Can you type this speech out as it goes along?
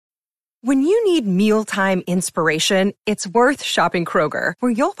When you need mealtime inspiration, it's worth shopping Kroger,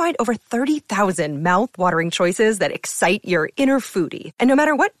 where you'll find over 30,000 mouth-watering choices that excite your inner foodie. And no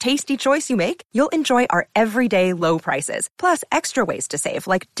matter what tasty choice you make, you'll enjoy our everyday low prices, plus extra ways to save,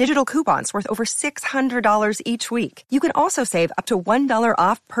 like digital coupons worth over $600 each week. You can also save up to $1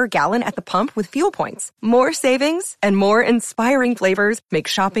 off per gallon at the pump with fuel points. More savings and more inspiring flavors make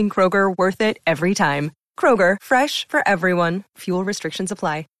shopping Kroger worth it every time. Kroger, fresh for everyone. Fuel restrictions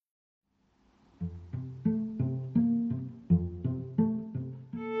apply.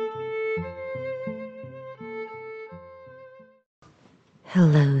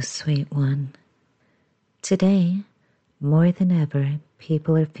 Hello, sweet one. Today, more than ever,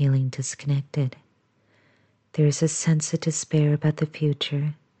 people are feeling disconnected. There's a sense of despair about the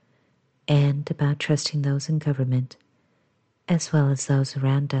future and about trusting those in government, as well as those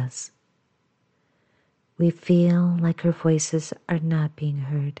around us. We feel like our voices are not being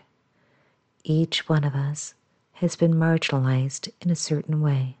heard. Each one of us has been marginalized in a certain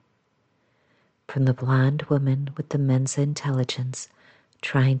way. From the blonde woman with the Mensa intelligence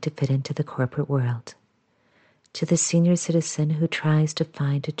trying to fit into the corporate world, to the senior citizen who tries to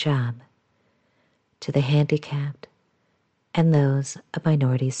find a job, to the handicapped and those of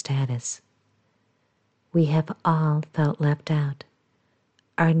minority status. We have all felt left out,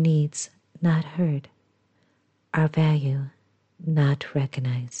 our needs not heard, our value not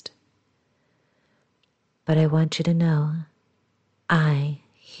recognized. But I want you to know, I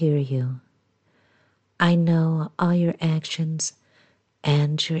hear you. I know all your actions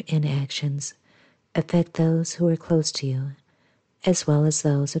and your inactions affect those who are close to you, as well as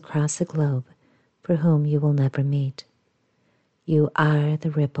those across the globe for whom you will never meet. You are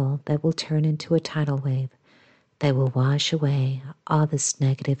the ripple that will turn into a tidal wave that will wash away all this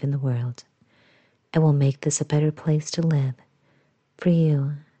negative in the world and will make this a better place to live for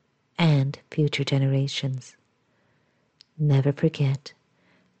you and future generations. Never forget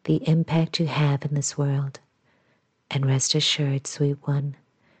the impact you have in this world. And rest assured, sweet one,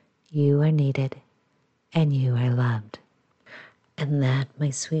 you are needed and you are loved. And that, my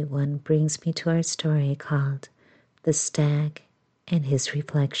sweet one, brings me to our story called The Stag and His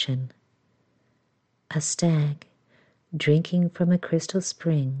Reflection. A stag, drinking from a crystal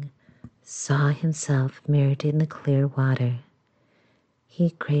spring, saw himself mirrored in the clear water.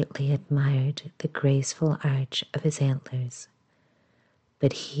 He greatly admired the graceful arch of his antlers,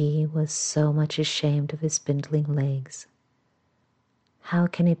 but he was so much ashamed of his spindling legs. How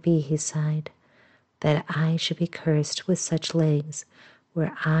can it be, he sighed, that I should be cursed with such legs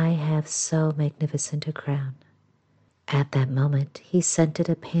where I have so magnificent a crown? At that moment he scented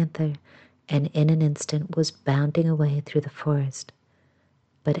a panther and in an instant was bounding away through the forest.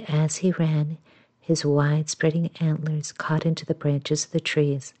 But as he ran, his wide-spreading antlers caught into the branches of the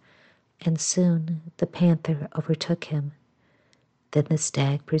trees, and soon the panther overtook him. Then the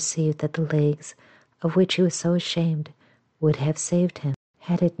stag perceived that the legs, of which he was so ashamed, would have saved him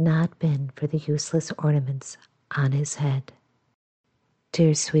had it not been for the useless ornaments on his head.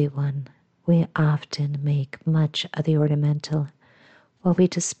 Dear sweet one, we often make much of the ornamental, while we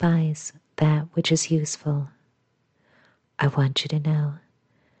despise that which is useful. I want you to know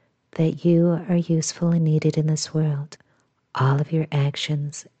that you are useful and needed in this world. All of your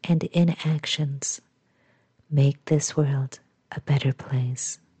actions and inactions make this world a better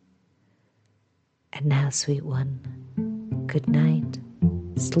place. And now, sweet one, good night,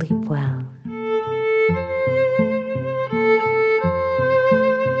 sleep well.